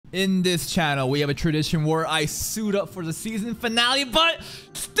In this channel, we have a tradition where I suit up for the season finale, but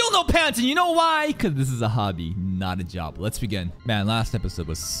still no pants. And you know why? Because this is a hobby, not a job. Let's begin. Man, last episode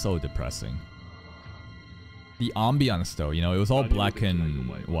was so depressing. The ambiance though, you know, it was all black and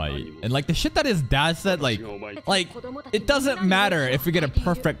white. And like the shit that his dad said, like it doesn't matter if we get a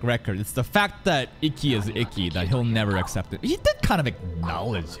perfect record. It's the fact that Ikki is Ikki, that he'll never accept it. He did kind of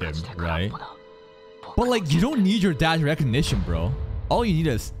acknowledge him, right? But like, you don't need your dad's recognition, bro. All you need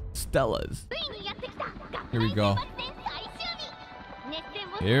is Stella's. Here we go.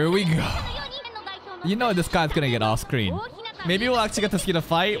 Here we go. You know this guy's gonna get off screen. Maybe we'll actually get to see the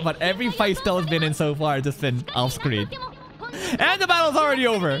fight, but every fight Stella's been in so far has just been off screen. And the battle's already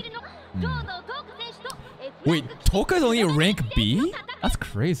over. Wait, Toka's only a rank B? That's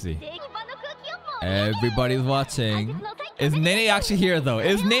crazy. Everybody's watching. Is Nene actually here though?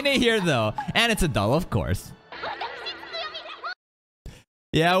 Is Nene here though? And it's a doll, of course.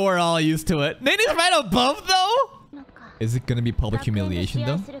 Yeah, we're all used to it. Nene's right above though? Is it gonna be public humiliation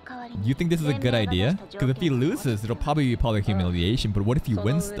though? You think this is a good idea? Because if he loses, it'll probably be public humiliation. But what if he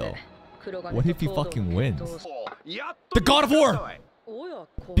wins though? What if he fucking wins? The God of War!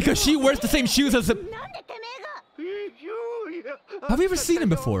 Because she wears the same shoes as him. Have we ever seen him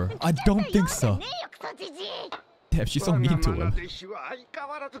before? I don't think so. Damn, she's so mean to him.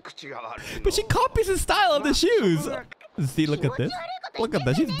 But she copies his style of the shoes. See, look at this. Look at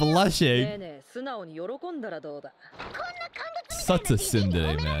that, she's blushing. Such a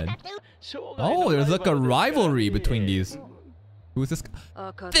tsundere, man. Oh, there's like a rivalry between these. Who's this?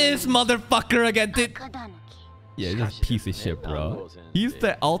 This motherfucker again, dude. Yeah, he's a piece of shit, bro. He's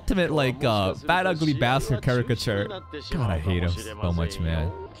the ultimate, like, fat, ugly bastard caricature. God, I hate him so much,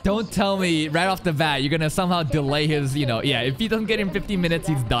 man. Don't tell me right off the bat you're gonna somehow delay his, you know, yeah, if he doesn't get in 15 minutes,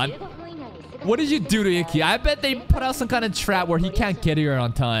 he's done. What did you do to Ikki? I bet they put out some kind of trap where he can't get here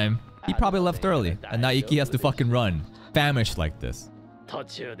on time. He probably left early, and now Ikki has to fucking run. Famished like this.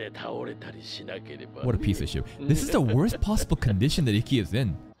 What a piece of shit. This is the worst possible condition that Ikki is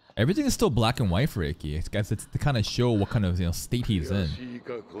in. Everything is still black and white for Ikki. I guess it's to kind of show what kind of, you know, state he's in.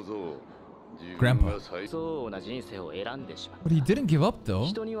 Grandpa. But he didn't give up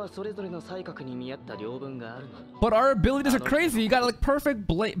though. But our abilities are crazy. You got like perfect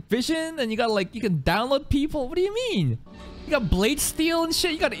vision, and you got like, you can download people. What do you mean? You got blade steel and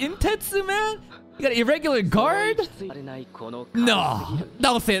shit. You got Intetsu, man. You got irregular guard. No,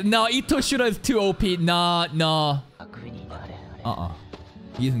 don't say it. No, ITTOU is too OP. Nah, no.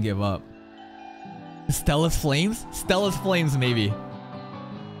 He doesn't give up. Stella's flames? Stella's flames, maybe.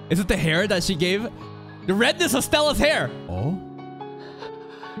 Is it the hair that she gave? The redness of Stella's hair! Oh?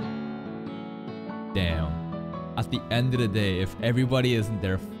 Damn. At the end of the day, if everybody isn't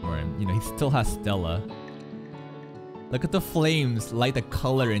there for him, you know, he still has Stella. Look at the flames light the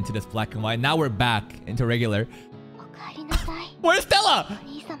color into this black and white. Now we're back into regular. Where's Stella?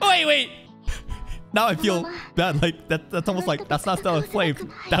 Wait. Now I feel bad. Like, that's almost like, that's not Stella's flames.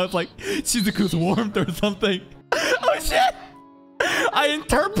 That was like Shizuku's warmth or something. Oh shit! I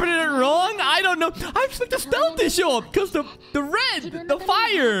interpreted it wrong? I don't know. I expect the Stella to show up because the red, the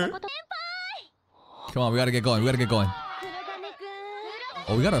fire. Come on, we gotta get going. We gotta get going.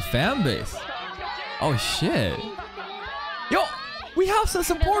 Oh, we got a fan base. Oh shit. Yo, we have some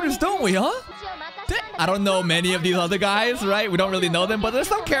supporters, don't we, huh? I don't know many of these other guys, right? We don't really know them, but there's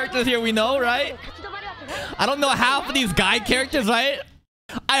some characters here we know, right? I don't know half of these guy characters, right?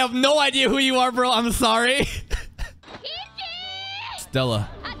 I have no idea who you are, bro. I'm sorry. Stella.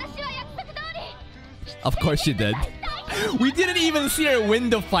 Of course she did. We didn't even see her win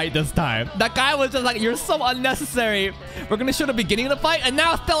the fight this time. That guy was just like, you're so unnecessary. We're gonna show the beginning of the fight, and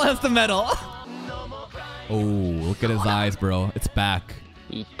now Stella has the medal. Oh, look at his eyes, bro. It's back.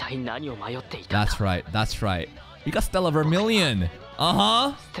 That's right. That's right. We got Stella Vermilion.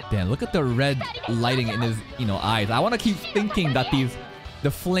 Damn, look at the red lighting in his, you know, eyes. I want to keep thinking that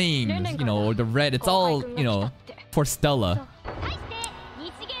the flames, you know, or the red, it's all, you know, for Stella.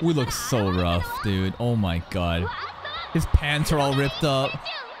 We look so rough, dude. Oh my god. His pants are all ripped up.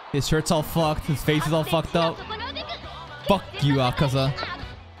 His shirt's all fucked. His face is all fucked up. Fuck you, Akaza.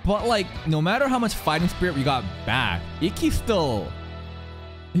 But like, no matter how much fighting spirit we got back, Ikki's still...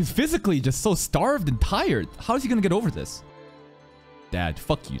 He's physically just so starved and tired. How is he gonna get over this? Dad,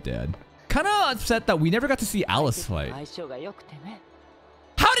 fuck you, Dad. Kinda upset that we never got to see Alice fight.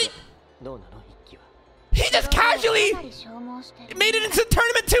 How did... He just casually made it into the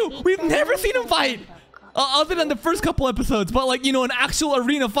tournament too! We've never seen him fight! Other than the first couple episodes, but like, you know, an actual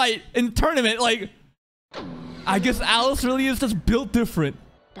arena fight in tournament, like... I guess Alice really is just built different.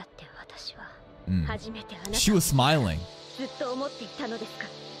 She was smiling.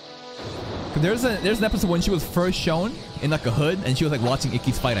 There's an episode when she was first shown in like a hood and she was like watching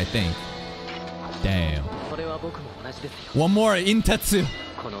Ikki's fight, I think. Damn. One more ITTOU.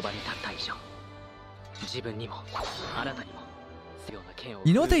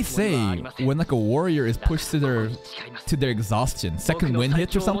 You know what they say when like a warrior is pushed to their exhaustion, second wind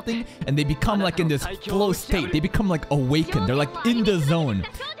hits or something, and they become like in this flow state. They become like awakened. They're like in the zone.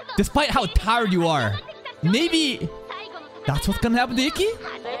 Despite how tired you are. Maybe that's what's gonna happen to Ikki?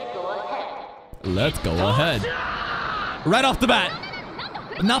 Let's go ahead. Right off the bat.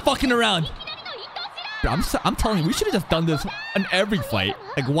 Not fucking around. I'm telling you, we should have just done this in every fight.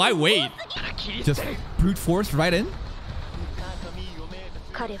 Like, why wait? Just brute force right in?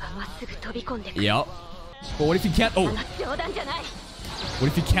 Yep. But what if you can't... Oh. What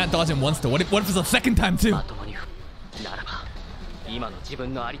if you can't dodge him once though? What if it's a second time too?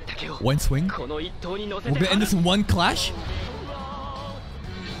 One swing? We're gonna end this in one clash?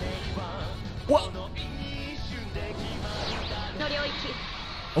 What?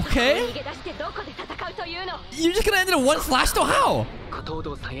 Okay. You're just gonna end it in one slash though? How?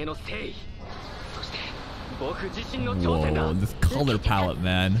 Whoa, this color palette,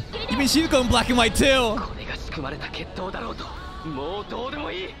 man. You mean she's going black and white too?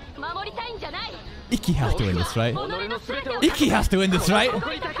 Ikki has to win this, right? Ikki has to win this, right?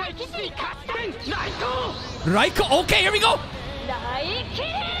 Raikou, okay, here we go!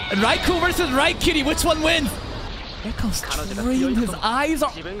 Raikou versus RAIKIRI, which one wins? Look how strained his eyes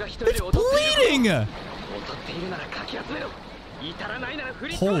are. It's bleeding!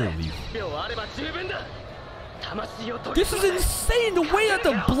 Holy. This is insane, the way that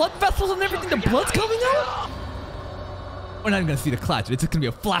the blood vessels and everything, the blood's coming out? We're not even gonna see the clutch. It's just gonna be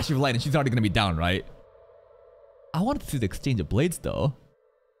a flash of light and she's already gonna be down, right? I wanted to see the exchange of blades though.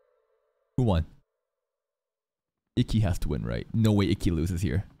 Who won? Ikki has to win, right? No way Ikki loses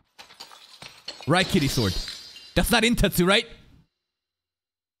here. RAIKIRI sword. That's not ITTOU, right?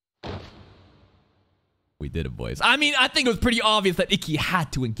 We did it, boys. I mean, I think it was pretty obvious that Ikki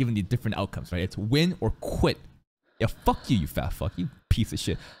had to win given the different outcomes, right? It's win or quit. Yeah, fuck you, you fat fuck. You piece of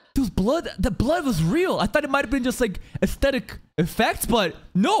shit. Dude's blood, the blood was real. I thought it might have been just like aesthetic effects, but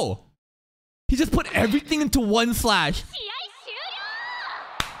no. He just put everything into one slash.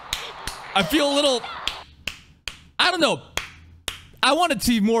 I feel a little... I don't know. I wanted to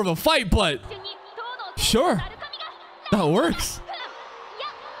see more of a fight, but... Sure. That works.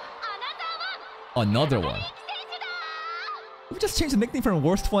 Another one. We just changed the nickname from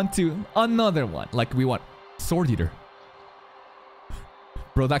worst one to another one. Like we want Sword Eater.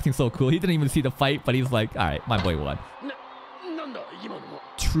 Bro's acting so cool. He didn't even see the fight, but he's like, alright, my boy won.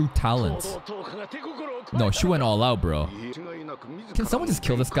 True talent. No, she went all out, bro. Can someone just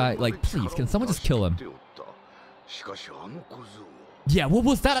kill this guy? Like, please, can someone just kill him? Yeah, what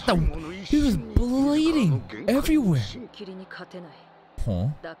was that at the... He was bleeding everywhere. Huh?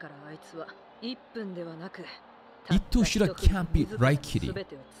 ITTOU should have can't beat RAIKIRI,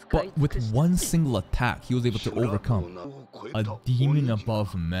 but with one single attack, he was able to overcome a demon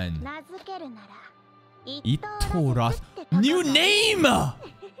above men. ITTOU RAS... New name!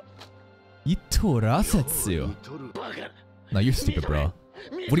 ITTOU RASETSU. No, you're stupid, bro.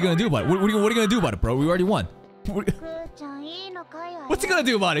 What are you gonna do about it? What are you gonna do about it, bro? We already won. What's he gonna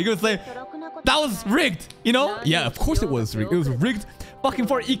do about it? He's gonna say, that was rigged, you know? Yeah, of course it was rigged. It was rigged fucking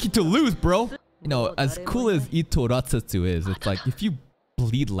for Ikki to lose, bro. You know, as cool as ITTOU RASETSU is, it's like, if you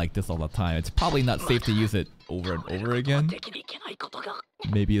bleed like this all the time, it's probably not safe to use it over and over again.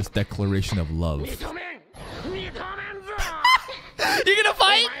 Maybe it's declaration of love. You're gonna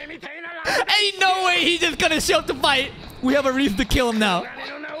fight? Ain't no way he's just gonna show up to fight. We have a reason to kill him now.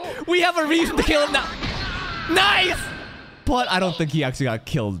 We have a reason to kill him now. Nice! But I don't think he actually got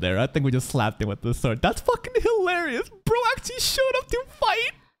killed there. I think we just slapped him with the sword. That's fucking hilarious. Bro actually showed up to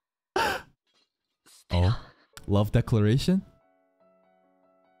fight. Oh, love declaration?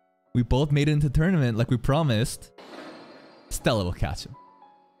 We both made it into tournament like we promised. Stella will catch him.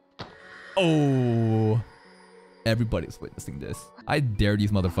 Oh. Everybody's witnessing this. I dare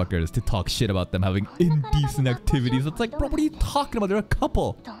these motherfuckers to talk shit about them having indecent activities. It's like, bro, what are you talking about? They're a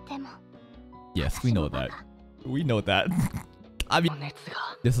couple. Yes, we know that. We know that. I mean,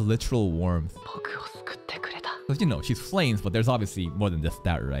 there's literal warmth. Because, you know, she's flames, but there's obviously more than just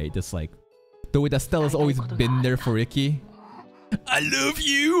that, right? Just like, the way that Stella's always been there for Ikki. I love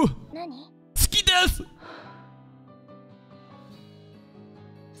you! Ski desu!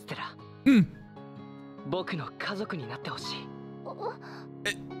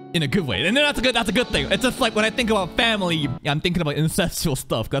 In a good way. And that's a good thing. It's just like when I think about family, I'm thinking about incestual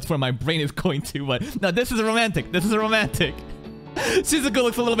stuff. That's where my brain is going to. But no, this is romantic. This is romantic. Shizuku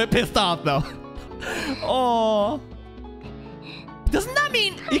looks a little bit pissed off though. Oh. Doesn't that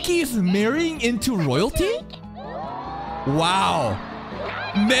mean Ikki is marrying into royalty? Wow.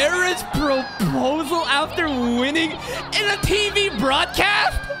 Marriage proposal after winning in a TV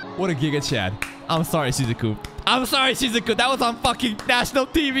broadcast? What a giga Chad. I'm sorry, Shizuku. I'm sorry, Shizuku. That was on fucking national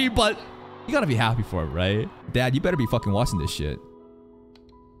TV, but you gotta be happy for it, right? Dad, you better be fucking watching this shit.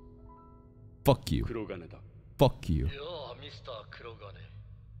 Fuck you. Fuck you.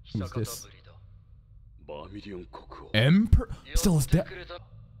 Who's this? Emperor? Still is dead.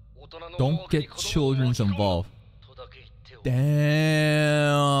 Don't get children involved.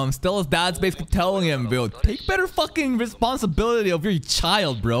 Damn. Stella's dad's basically telling him, bro, take better fucking responsibility of your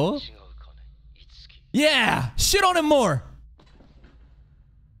child, bro. Yeah. Shit on him more.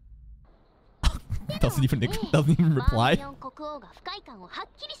 doesn't even reply.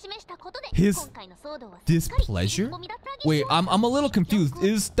 His displeasure? Wait, I'm a little confused.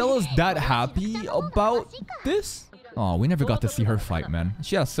 Is Stella's dad happy about this? Oh, we never got to see her fight, man.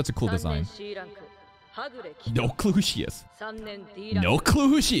 She has such a cool design. No clue who she is. No clue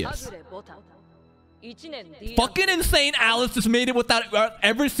who she is. Fucking insane Alice just made it without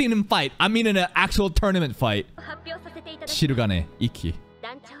ever seeing him fight. I mean in an actual tournament fight. Shirogane Ikki.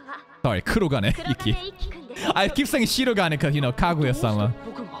 Sorry, Kurogane Ikki. I keep saying Shirogane because, you know, Kaguya-sama.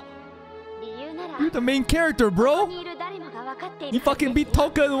 You're the main character, bro. You fucking beat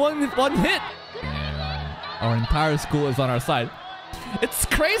Toka in one hit. Our entire school is on our side. It's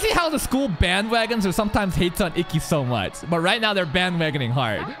crazy how the school bandwagons or sometimes hates on Ikki so much. But right now they're bandwagoning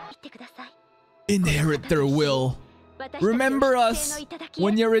hard. Inherit their will. Remember us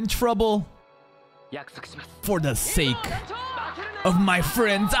when you're in trouble. For the sake of my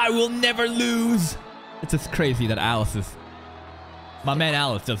friends, I will never lose. It's just crazy that Alice is... My man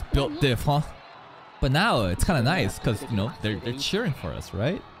Alice just built diff, huh? But now it's kind of nice because, you know, they're cheering for us,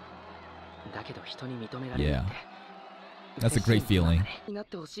 right? Yeah. That's a great feeling.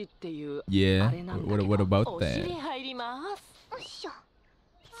 Yeah. What about that?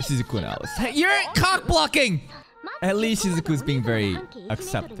 Shizuku and Alice. Hey, you're cock blocking! At least Shizuku's being very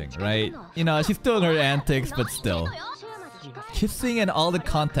accepting, right? You know, she's still in her antics, but still. Kissing and all the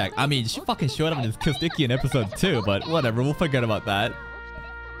contact. I mean, she fucking showed up and just kissed Ikki in episode 2, but whatever, we'll forget about that.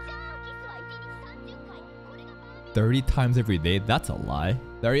 30 times every day? That's a lie.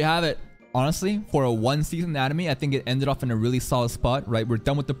 There you have it. Honestly, for a one-season anime, I think it ended off in a really solid spot, right? We're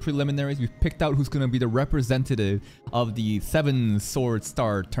done with the preliminaries. We've picked out who's going to be the representative of the 7 Sword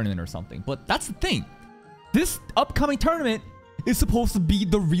Star tournament or something. But that's the thing. This upcoming tournament is supposed to be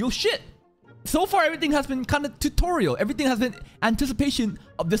the real shit. So far, everything has been kind of tutorial. Everything has been anticipation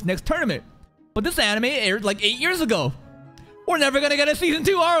of this next tournament. But this anime aired like 8 years ago. We're never going to get a season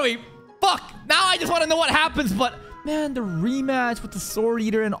 2, are we? Fuck! Now I just want to know what happens, but... Man, the rematch with the Sword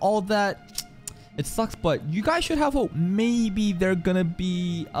Eater and all that, it sucks, but you guys should have hope. Maybe they're gonna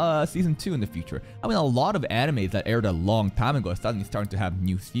be season 2 in the future. I mean, a lot of animes that aired a long time ago are suddenly starting to have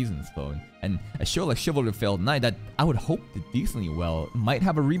new seasons, though. And a show like Chivalry Failed Knight that I would hope did decently well might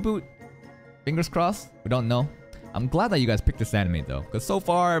have a reboot. Fingers crossed. We don't know. I'm glad that you guys picked this anime, though, because so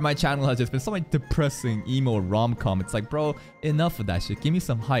far my channel has just been so much depressing emo rom-com. It's like, bro, enough of that shit. Give me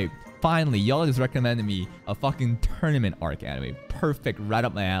some hype. Finally, y'all just recommended me a fucking tournament arc anime. Perfect, right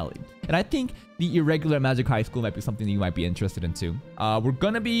up my alley. And I think the Irregular Magic High School might be something that you might be interested in too. We're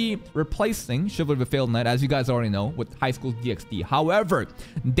gonna be replacing Chivalry of the Failed Knight, as you guys already know, with High School DxD. However,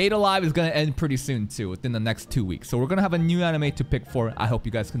 Data Live is gonna end pretty soon too, within the next 2 weeks. So we're gonna have a new anime to pick for. I hope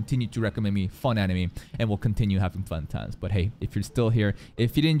you guys continue to recommend me fun anime, and we'll continue having fun times. But hey, if you're still here,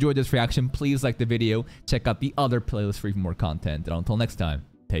 if you did enjoy this reaction, please like the video. Check out the other playlist for even more content. And until next time,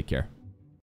 take care.